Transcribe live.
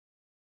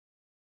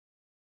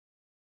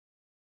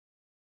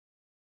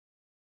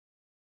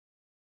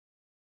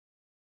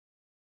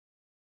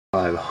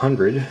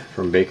HUM5500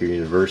 from Baker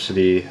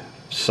University,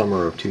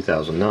 summer of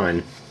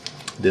 2009.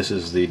 This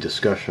is the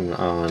discussion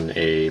on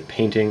a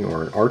painting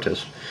or an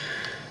artist.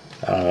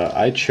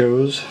 I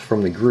chose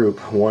from the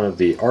group one of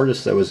the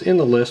artists that was in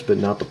the list but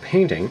not the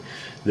painting.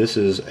 This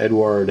is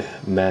Edouard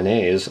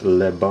Manet's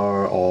Le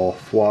Bar au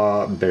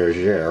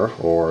Folies-Gergere,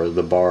 or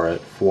The Bar at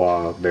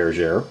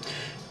Folies-Gergere.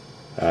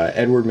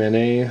 Edouard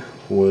Manet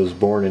was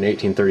born in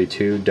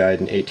 1832, died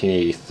in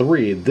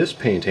 1883. This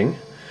painting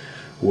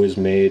was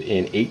made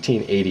in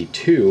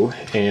 1882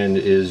 and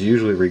is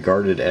usually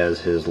regarded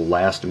as his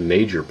last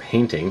major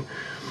painting.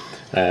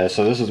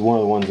 So this is one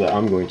of the ones that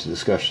I'm going to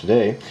discuss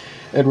today.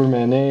 Edouard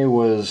Manet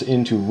was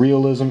into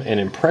realism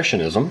and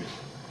impressionism,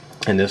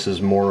 and this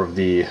is more of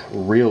the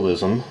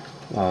realism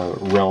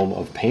realm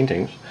of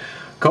paintings.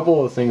 A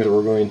couple of things that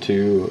we're going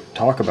to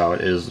talk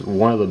about is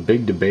one of the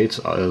big debates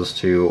as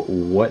to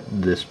what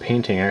this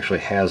painting actually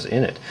has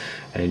in it.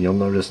 And you'll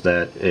notice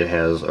that it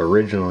has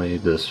originally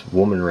this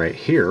woman right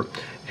here,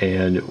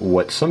 and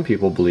what some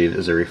people believe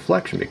is a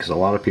reflection, because a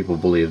lot of people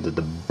believe that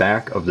the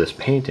back of this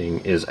painting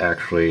is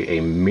actually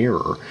a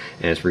mirror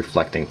and it's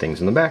reflecting things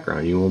in the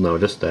background. You will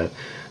notice that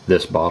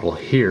this bottle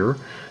here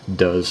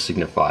does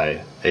signify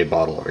a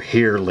bottle over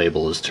here.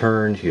 Label is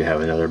turned. You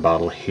have another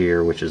bottle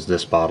here, which is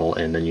this bottle,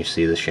 and then you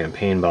see the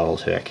champagne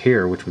bottle back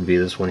here, which would be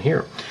this one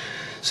here.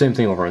 Same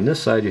thing over on this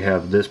side. You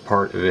have this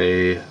part of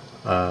a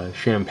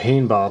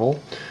champagne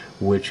bottle,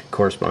 which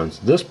corresponds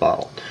to this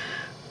bottle.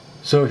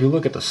 So if you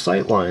look at the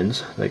sight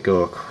lines that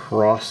go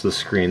across the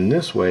screen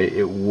this way,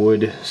 it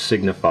would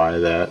signify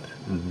that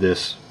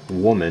this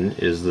woman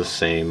is the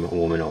same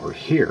woman over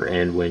here.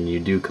 And when you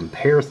do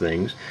compare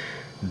things,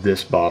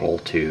 this bottle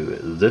to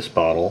this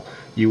bottle,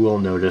 you will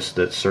notice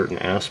that certain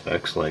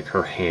aspects like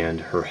her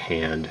hand,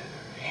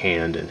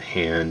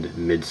 hand,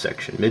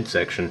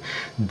 midsection,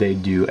 they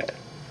do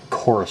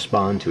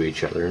correspond to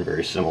each other in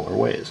very similar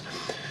ways.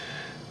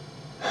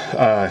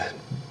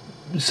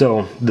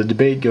 So the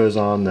debate goes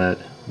on that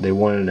they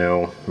want to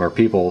know, or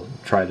people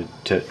try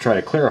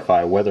to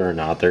clarify whether or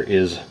not there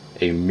is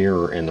a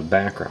mirror in the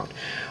background.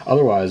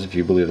 Otherwise, if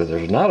you believe that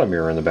there's not a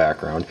mirror in the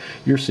background,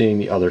 you're seeing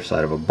the other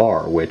side of a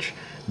bar, which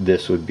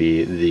this would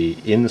be the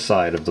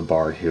inside of the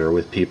bar here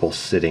with people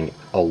sitting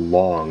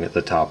along at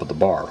the top of the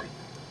bar.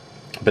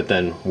 But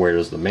then where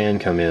does the man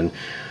come in?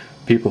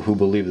 People who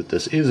believe that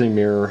this is a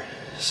mirror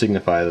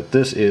signify that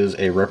this is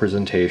a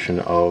representation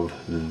of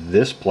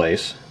this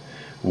place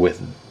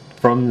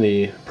from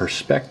the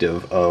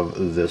perspective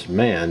of this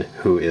man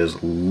who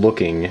is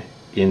looking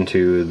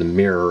into the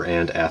mirror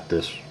and at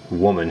this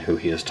woman who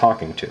he is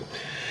talking to.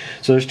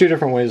 So there's two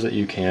different ways that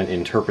you can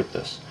interpret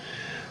this.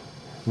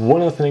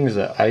 One of the things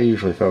that I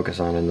usually focus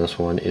on in this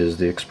one is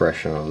the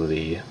expression of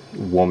the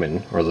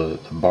woman, or the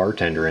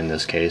bartender in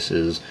this case,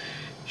 is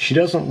she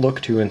doesn't look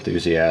too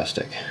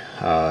enthusiastic.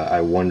 I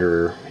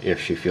wonder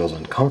if she feels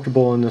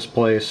uncomfortable in this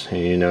place, and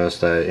you notice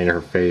that in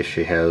her face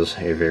she has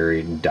a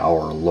very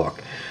dour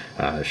look.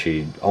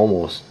 She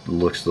almost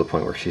looks to the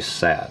point where she's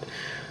sad.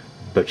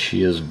 But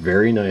she is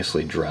very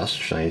nicely dressed.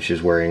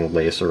 She's wearing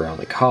lace around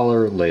the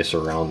collar, lace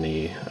around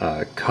the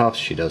cuffs.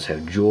 She does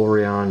have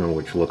jewelry on,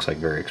 which looks like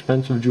very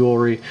expensive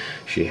jewelry.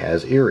 She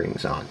has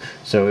earrings on.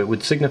 So it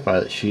would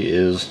signify that she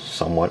is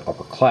somewhat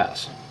upper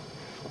class.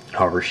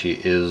 However, she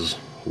is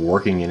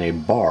working in a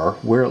bar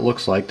where it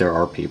looks like there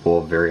are people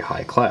of very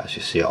high class.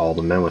 You see all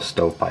the men with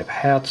stovepipe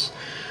hats.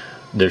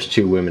 There's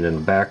two women in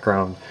the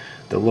background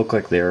that look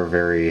like they are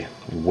very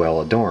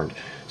well adorned.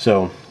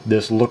 So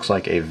this looks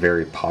like a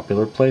very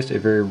popular place, a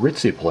very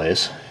ritzy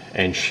place,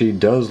 and she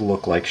does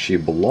look like she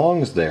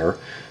belongs there,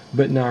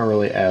 but not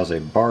really as a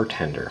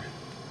bartender.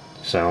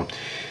 So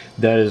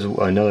that is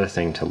another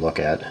thing to look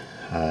at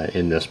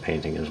in this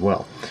painting as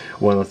well.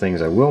 One of the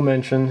things I will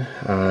mention,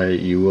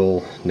 you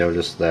will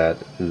notice that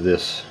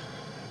this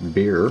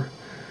beer,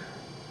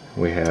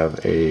 we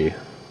have a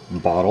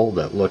bottle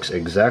that looks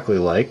exactly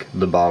like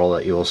the bottle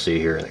that you will see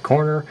here in the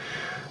corner.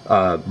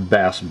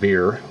 Bass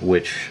beer,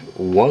 which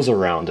was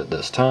around at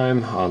this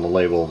time. On the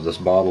label of this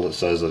bottle it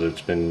says that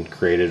it's been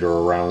created or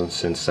around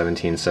since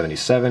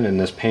 1777, and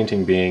this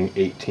painting being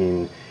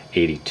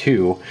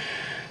 1882,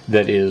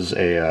 that is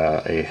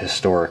a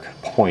historic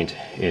point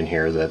in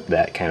here that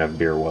that kind of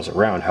beer was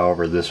around.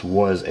 However, this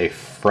was a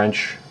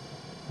French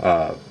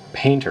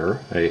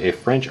painter, a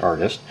French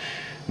artist,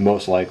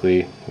 most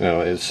likely,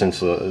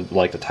 since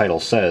like the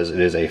title says, it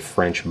is a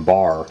French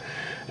bar.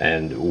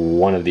 And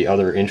one of the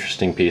other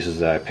interesting pieces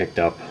that I picked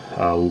up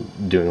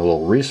doing a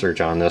little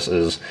research on this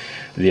is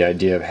the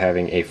idea of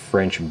having a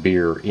French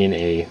beer in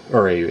a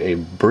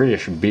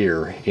British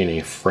beer in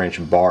a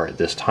French bar at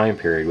this time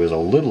period was a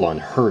little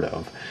unheard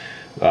of,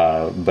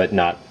 but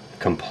not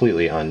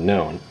completely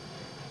unknown.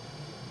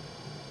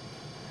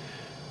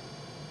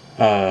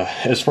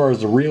 As far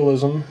as the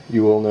realism,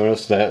 you will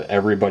notice that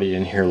everybody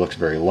in here looks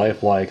very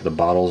lifelike. The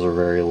bottles are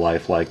very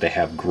lifelike. They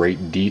have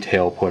great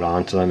detail put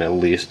onto them, at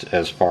least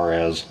as far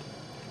as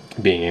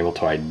being able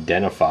to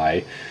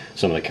identify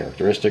some of the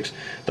characteristics.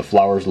 The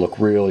flowers look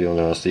real. You'll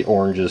notice the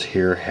oranges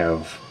here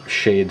have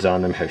shades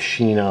on them, have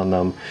sheen on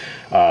them.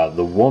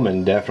 The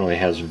woman definitely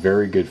has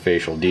very good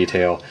facial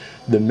detail.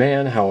 The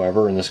man,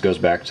 however, and this goes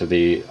back to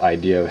the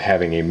idea of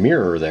having a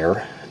mirror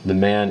there, the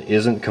man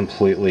isn't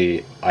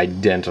completely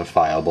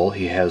identifiable.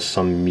 He has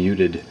some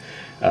muted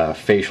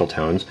facial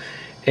tones.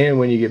 And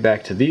when you get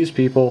back to these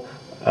people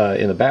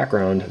in the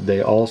background,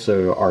 they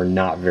also are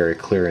not very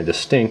clear and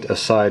distinct,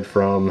 aside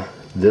from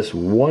this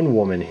one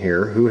woman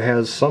here who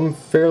has some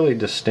fairly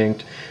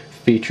distinct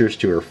features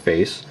to her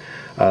face.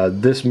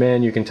 This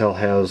man, you can tell,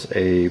 has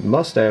a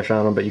mustache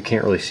on him, but you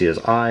can't really see his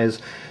eyes.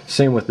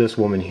 Same with this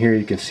woman here.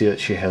 You can see that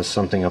she has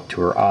something up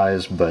to her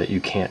eyes, but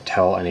you can't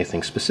tell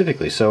anything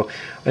specifically. So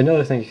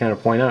another thing to kind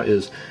of point out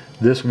is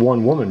this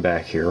one woman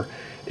back here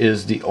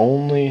is the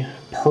only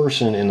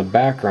person in the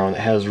background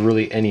that has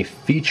really any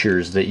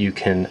features that you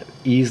can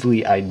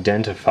easily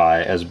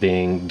identify as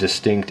being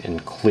distinct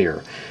and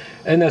clear.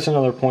 And that's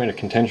another point of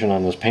contention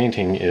on this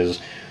painting is,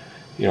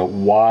 you know,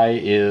 why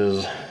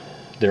is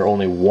there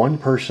only one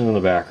person in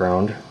the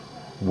background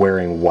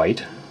wearing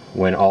white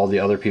when all the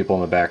other people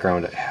in the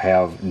background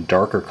have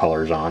darker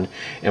colors on,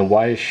 and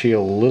why is she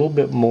a little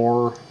bit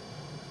more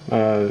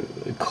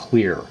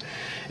clear?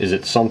 Is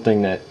it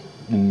something that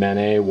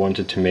Manet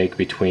wanted to make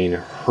between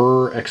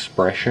her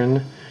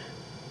expression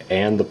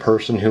and the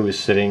person who is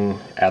sitting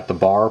at the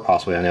bar,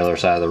 possibly on the other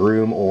side of the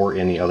room or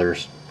in the other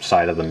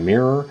side of the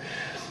mirror?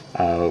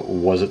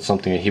 Was it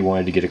something that he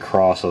wanted to get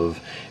across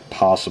of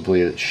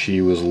possibly that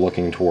she was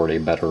looking toward a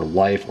better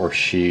life, or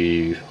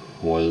she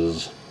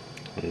was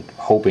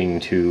hoping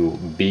to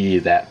be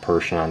that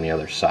person on the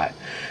other side?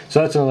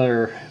 So that's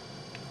another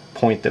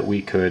point that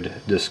we could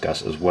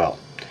discuss as well.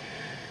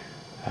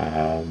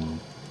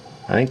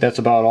 I think that's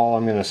about all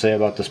I'm going to say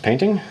about this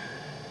painting.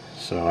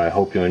 So I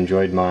hope you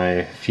enjoyed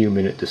my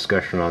few-minute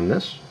discussion on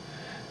this.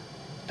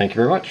 Thank you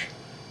very much.